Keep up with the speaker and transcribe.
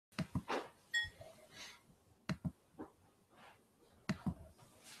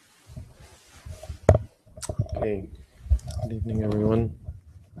Okay, good evening, everyone.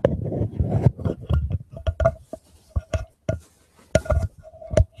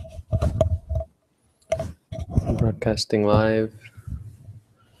 Broadcasting live,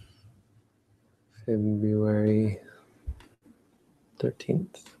 February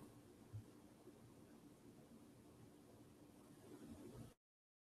 13th.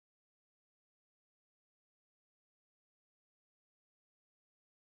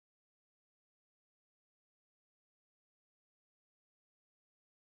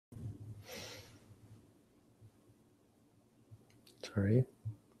 Sorry.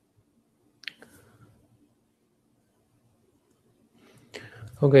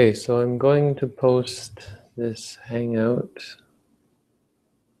 Okay, so I'm going to post this Hangout.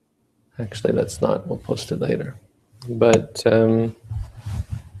 Actually, let's not. We'll post it later. But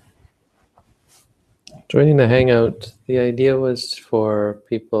joining the Hangout, the idea was for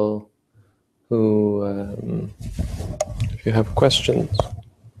people who, if you have questions,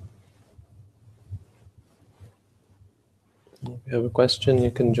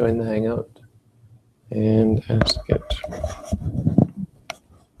 you can join the Hangout and ask it.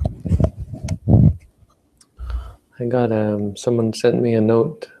 I got someone sent me a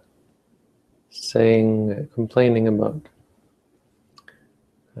note complaining about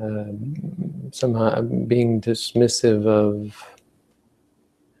somehow being dismissive of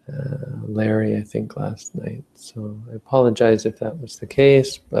Larry, I think, last night. So I apologize if that was the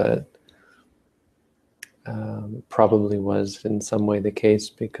case, but probably was in some way the case,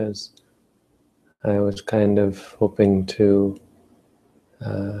 because I was kind of hoping to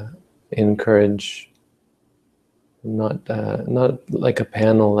encourage not like a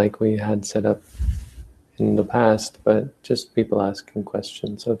panel like we had set up in the past, but just people asking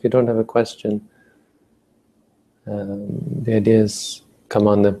questions. So if you don't have a question, the idea is come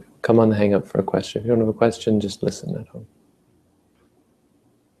on the Hangout for a question. If you don't have a question, just listen at home.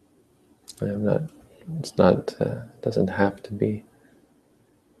 Doesn't have to be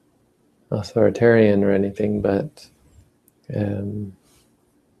authoritarian or anything, but I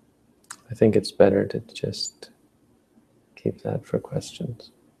think it's better to just keep that for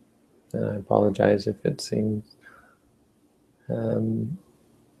questions. And I apologize if it seems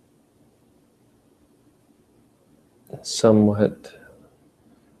somewhat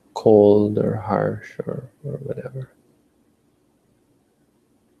cold or harsh or whatever.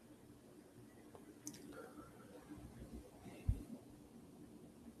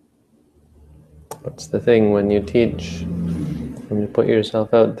 What's the thing when you teach, when you put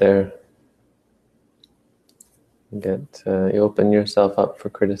yourself out there, you open yourself up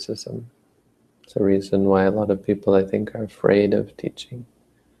for criticism. It's a reason why a lot of people, I think, are afraid of teaching,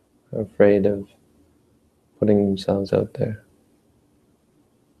 are afraid of putting themselves out there.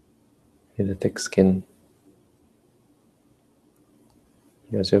 You need a thick skin.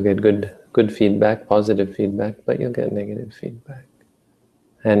 Yes, you'll get good feedback, positive feedback, but you'll get negative feedback.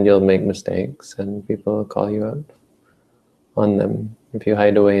 And you'll make mistakes, and people will call you out on them. If you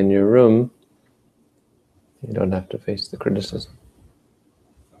hide away in your room, you don't have to face the criticism.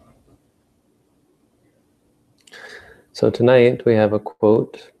 So tonight we have a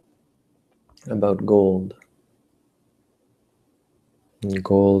quote about gold. And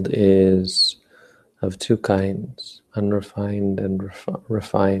gold is of two kinds, unrefined and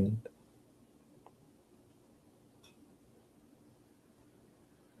refined.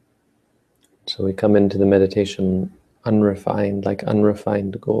 So we come into the meditation unrefined, like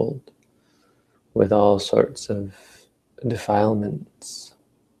unrefined gold, with all sorts of defilements.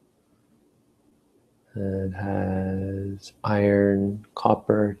 It has iron,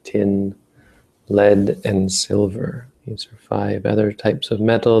 copper, tin, lead, and silver. These are 5 other types of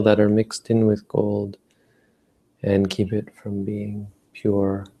metal that are mixed in with gold and keep it from being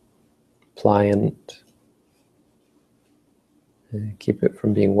pure, pliant, and keep it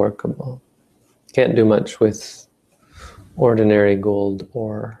from being workable. Can't do much with ordinary gold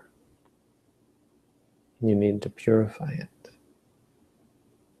ore. You need to purify it.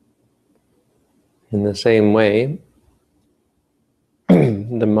 In the same way,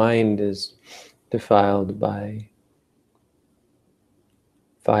 the mind is defiled by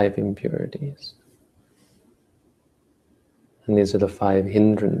 5 impurities. And these are the 5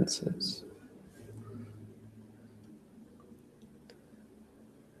 hindrances.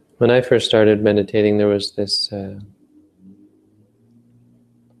 When I first started meditating, there was this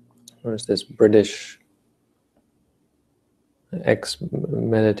British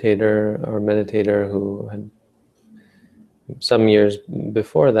ex-meditator or meditator who had, some years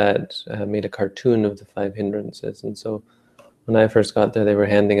before that, made a cartoon of the 5 hindrances. And so When I first got there, they were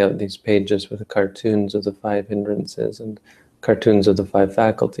handing out these pages with the cartoons of the 5 hindrances and cartoons of the 5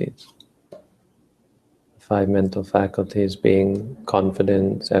 faculties. The 5 mental faculties being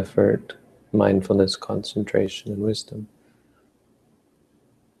confidence, effort, mindfulness, concentration, and wisdom.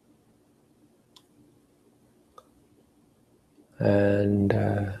 And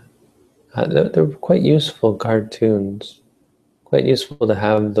they're quite useful cartoons. Quite useful to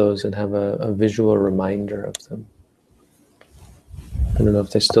have those and have a visual reminder of them. I don't know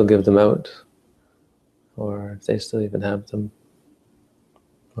if they still give them out or if they still even have them.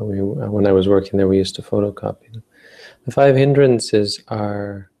 When I was working there, we used to photocopy them. The 5 hindrances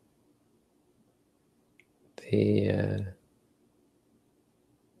are the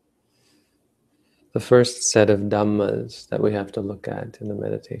first set of dhammas that we have to look at in the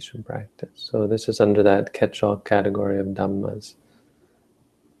meditation practice. So this is under that catch-all category of dhammas,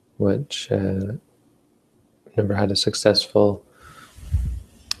 which never had a successful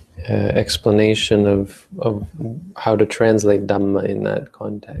explanation of how to translate Dhamma in that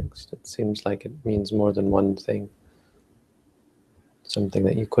context. It seems like it means more than one thing. Something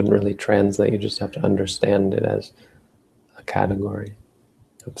that you couldn't really translate, you just have to understand it as a category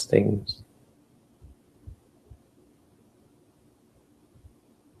of things.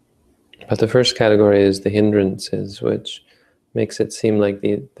 But the first category is the hindrances, which makes it seem like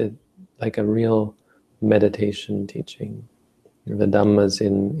like a real meditation teaching. The Dhammas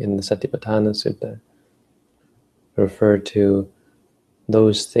in the Satipatthana Sutta refer to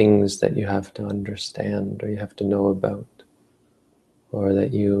those things that you have to understand or you have to know about, or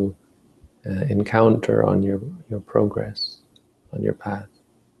that you encounter on your progress, on your path.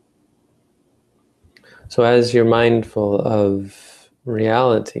 So as you're mindful of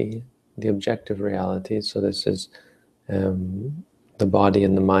reality, the objective reality, so this is the body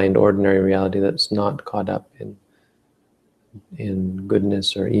and the mind, ordinary reality that's not caught up in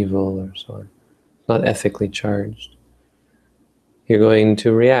goodness or evil or so on, not ethically charged. You're going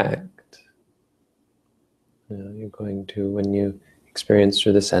to react. You're going to, when you experience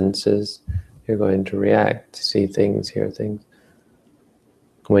through the senses, you're going to react, see things, hear things.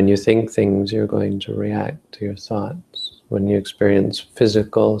 When you think things, you're going to react to your thoughts. When you experience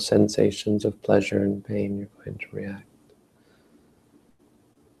physical sensations of pleasure and pain, you're going to react.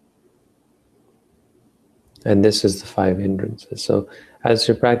 And this is the 5 hindrances. So as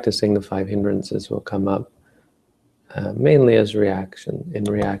you're practicing, the 5 hindrances will come up mainly as in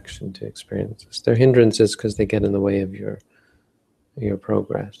reaction to experiences. They're hindrances because they get in the way of your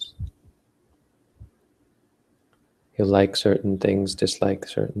progress. You like certain things, dislike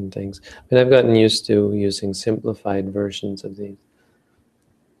certain things. I mean, I've gotten used to using simplified versions of these.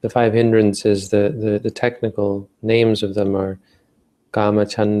 The 5 hindrances, the technical names of them are Kama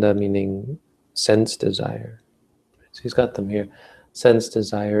Chanda, meaning sense desire. So he's got them here. Sense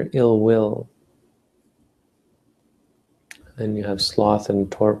desire, ill will. Then you have sloth and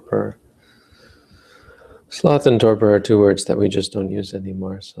torpor. Sloth and torpor are 2 words that we just don't use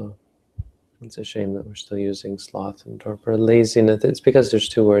anymore, so it's a shame that we're still using sloth and torpor. Laziness, it's because there's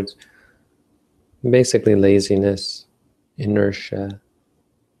 2 words. Basically laziness, inertia,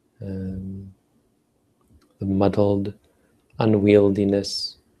 the muddled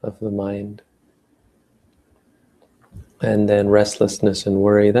unwieldiness of the mind. And then restlessness and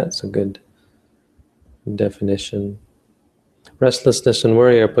worry, that's a good definition. Restlessness and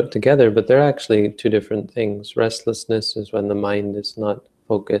worry are put together, but they're actually 2 different things. Restlessness is when the mind is not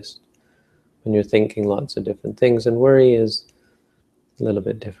focused, when you're thinking lots of different things, and worry is a little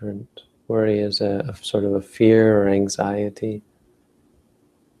bit different. Worry is a sort of a fear or anxiety,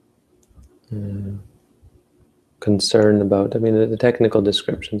 concern about, I mean, the technical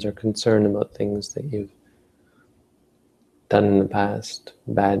descriptions are concern about things that you've done in the past,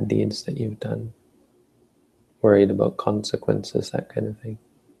 bad deeds that you've done, worried about consequences, that kind of thing.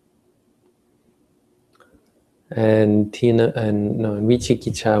 And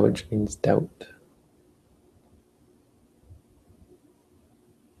Vichikicha, which means doubt.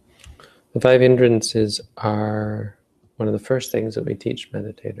 The 5 hindrances are one of the first things that we teach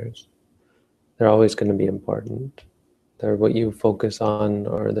meditators. They're always going to be important. They're what you focus on,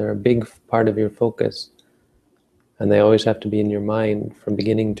 or they're a big part of your focus. And they always have to be in your mind from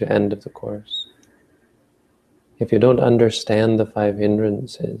beginning to end of the course. If you don't understand the 5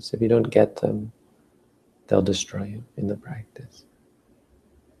 hindrances, if you don't get them, they'll destroy you in the practice.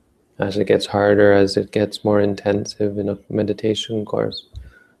 As it gets harder, as it gets more intensive in a meditation course,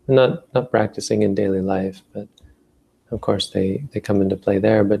 not practicing in daily life, but of course they come into play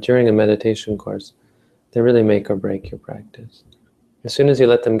there. But during a meditation course, they really make or break your practice. As soon as you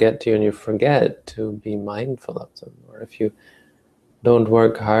let them get to you and you forget to be mindful of them, or if you don't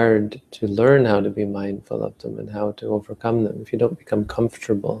work hard to learn how to be mindful of them and how to overcome them, if you don't become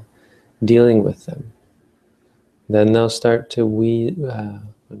comfortable dealing with them, then they'll start to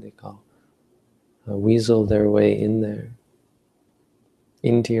weasel their way in there,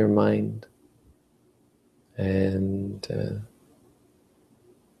 into your mind, and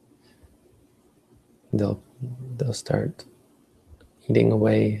they'll start eating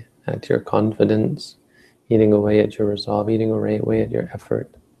away at your confidence, eating away at your resolve, eating away at your effort,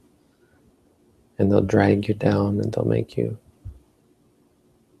 and they'll drag you down, and they'll make you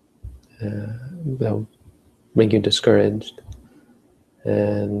discouraged,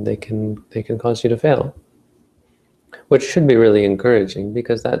 and they can cause you to fail, which should be really encouraging,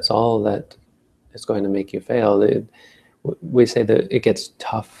 because that's all that is going to make you fail. We say that it gets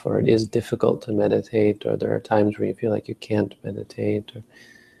tough, or it is difficult to meditate, or there are times where you feel like you can't meditate, or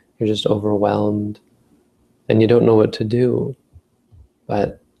you're just overwhelmed and you don't know what to do.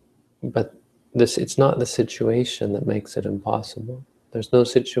 But it's not the situation that makes it impossible. There's no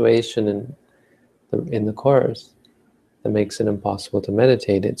situation in the Course that makes it impossible to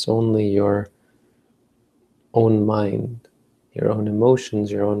meditate. It's only your own mind, your own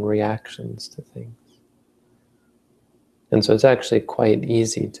emotions, your own reactions to things. And so it's actually quite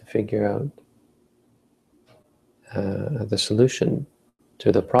easy to figure out the solution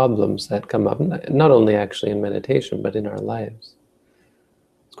to the problems that come up, not only actually in meditation, but in our lives.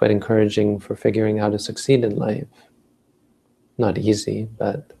 It's quite encouraging for figuring out how to succeed in life. Not easy,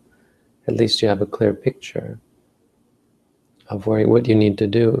 but at least you have a clear picture of what you need to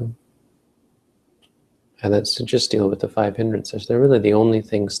do. And that's to just deal with the 5 hindrances. They're really the only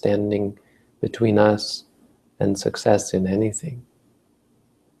thing standing between us and success in anything,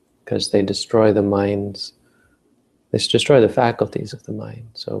 because they destroy the minds, they destroy the faculties of the mind.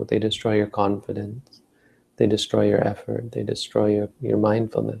 So they destroy your confidence, they destroy your effort, they destroy your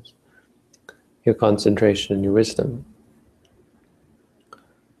mindfulness, your concentration, and your wisdom.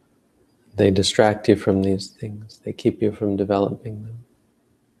 They distract you from these things. They keep you from developing them.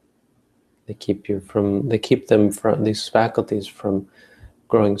 They keep these faculties from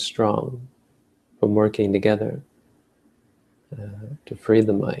growing strong, from working together to free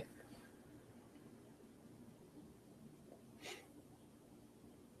the mind.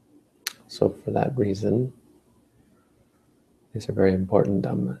 So for that reason, these are very important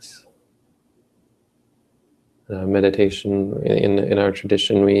dhammas. Meditation, in our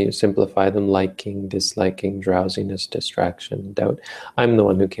tradition, we simplify them: liking, disliking, drowsiness, distraction, doubt. I'm the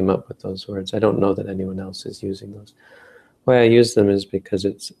one who came up with those words. I don't know that anyone else is using those. Why I use them is because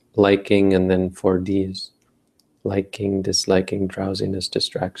it's liking and then 4 Ds. Liking, disliking, drowsiness,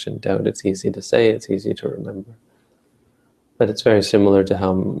 distraction, doubt. It's easy to say, it's easy to remember. But it's very similar to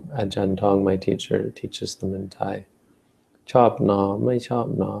how Ajahn Tong, my teacher, teaches them in Thai. ชอบหนอไม่ชอบ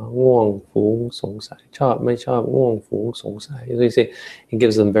หนอง่วงฝูงสงสัยชอบไม่ชอบง่วงฝูงสงสัย. So you see, he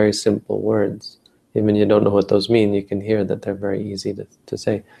gives them very simple words. Even you don't know what those mean, you can hear that they're very easy to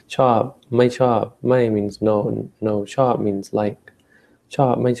say. ชอบไม่ชอบไม่ means no ชอบ means like. ชอ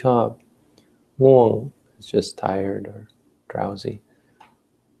บไม่ชอบง่วงis just tired or drowsy.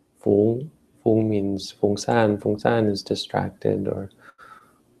 ฝูง means ฟุ้งซ่าน is distracted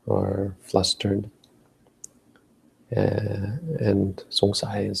or flustered. And สง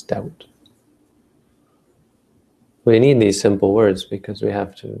สัย is doubt. We need these simple words because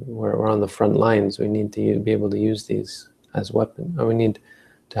we're on the front lines. We need to be able to use these as a weapon, or we need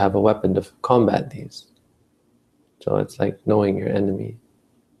to have a weapon to combat these. So it's like knowing your enemy.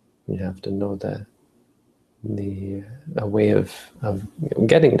 You have to know a way of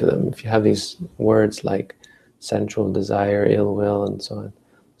getting to them. If you have these words like sensual desire, ill will, and so on,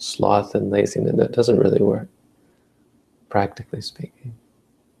 sloth and laziness, that doesn't really work, practically speaking.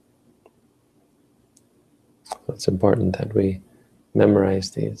 So it's important that we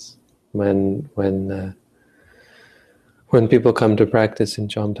memorize these. When people come to practice in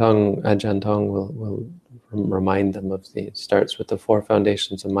Chom Tong, Ajahn Tong will remind them of these. It starts with the 4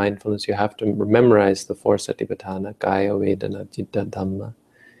 foundations of mindfulness. You have to memorize the 4 satipatthana: kaya, vedana, citta, dhamma.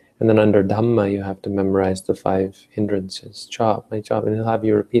 And then under dhamma, you have to memorize the 5 hindrances: chop, my chop, and he'll have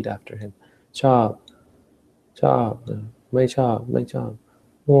you repeat after him: chop, chop, my chop, my chop,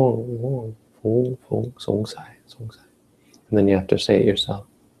 wong, wong, fung, fung, song sai. And then you have to say it yourself.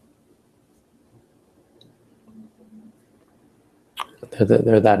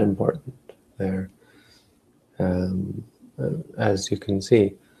 They're that important. They're, as you can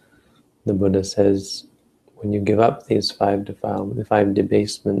see, the Buddha says, when you give up these 5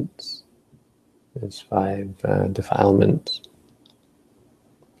 debasements, these 5 defilements,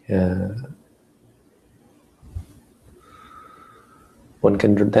 one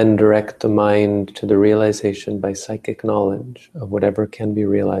can then direct the mind to the realization by psychic knowledge of whatever can be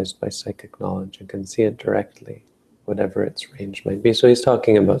realized by psychic knowledge, and can see it directly, whatever its range might be. So he's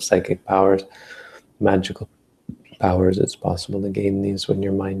talking about psychic powers, magical powers. It's possible to gain these when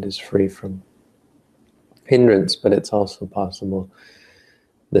your mind is free from hindrance, but it's also possible.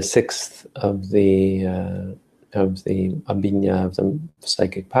 The sixth of the abhinya, of the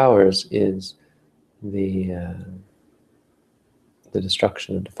psychic powers, is the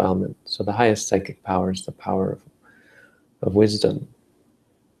destruction of defilement. So the highest psychic power is the power of wisdom,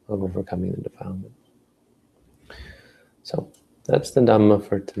 of overcoming the defilement. So that's the Dhamma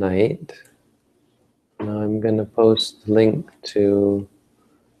for tonight. Now I'm going to post the link to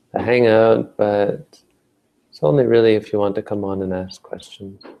the Hangout, but it's only really if you want to come on and ask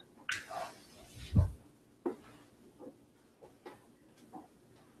questions.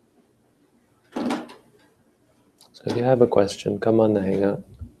 So if you have a question, come on the Hangout.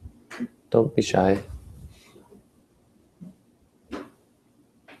 Don't be shy.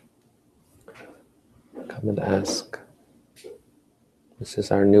 Come and ask. This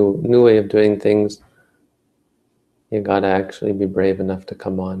is our new way of doing things. You gotta actually be brave enough to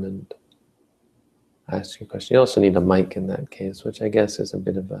come on and ask your question. You also need a mic in that case, which I guess is a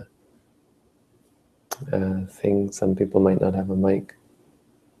bit of a thing. Some people might not have a mic.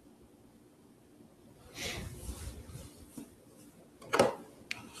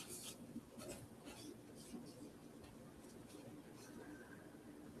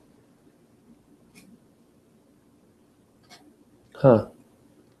 Huh.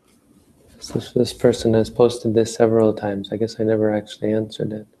 This person has posted this several times. I guess I never actually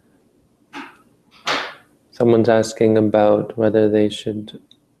answered it. Someone's asking about whether they should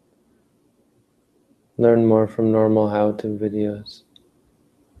learn more from normal how-to videos.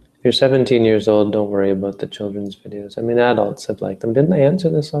 If you're 17 years old, don't worry about the children's videos. I mean, adults have liked them. Didn't I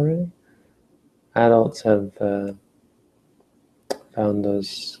answer this already? Adults have found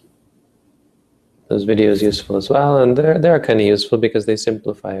those videos useful as well, and they're kind of useful because they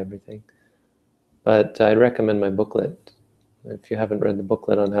simplify everything. But I'd recommend my booklet. If you haven't read the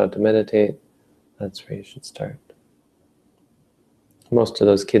booklet on how to meditate, that's where you should start. Most of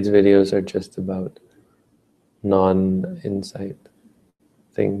those kids' videos are just about non-insight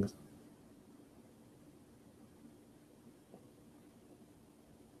things.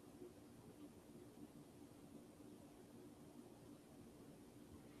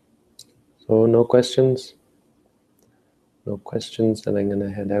 So no questions? No questions, then I'm going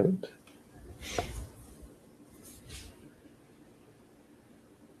to head out.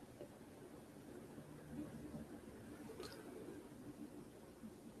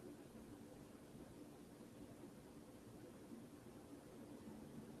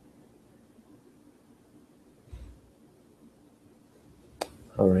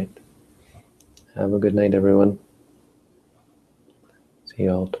 All right. Have a good night, everyone. See you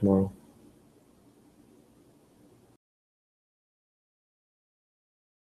all tomorrow.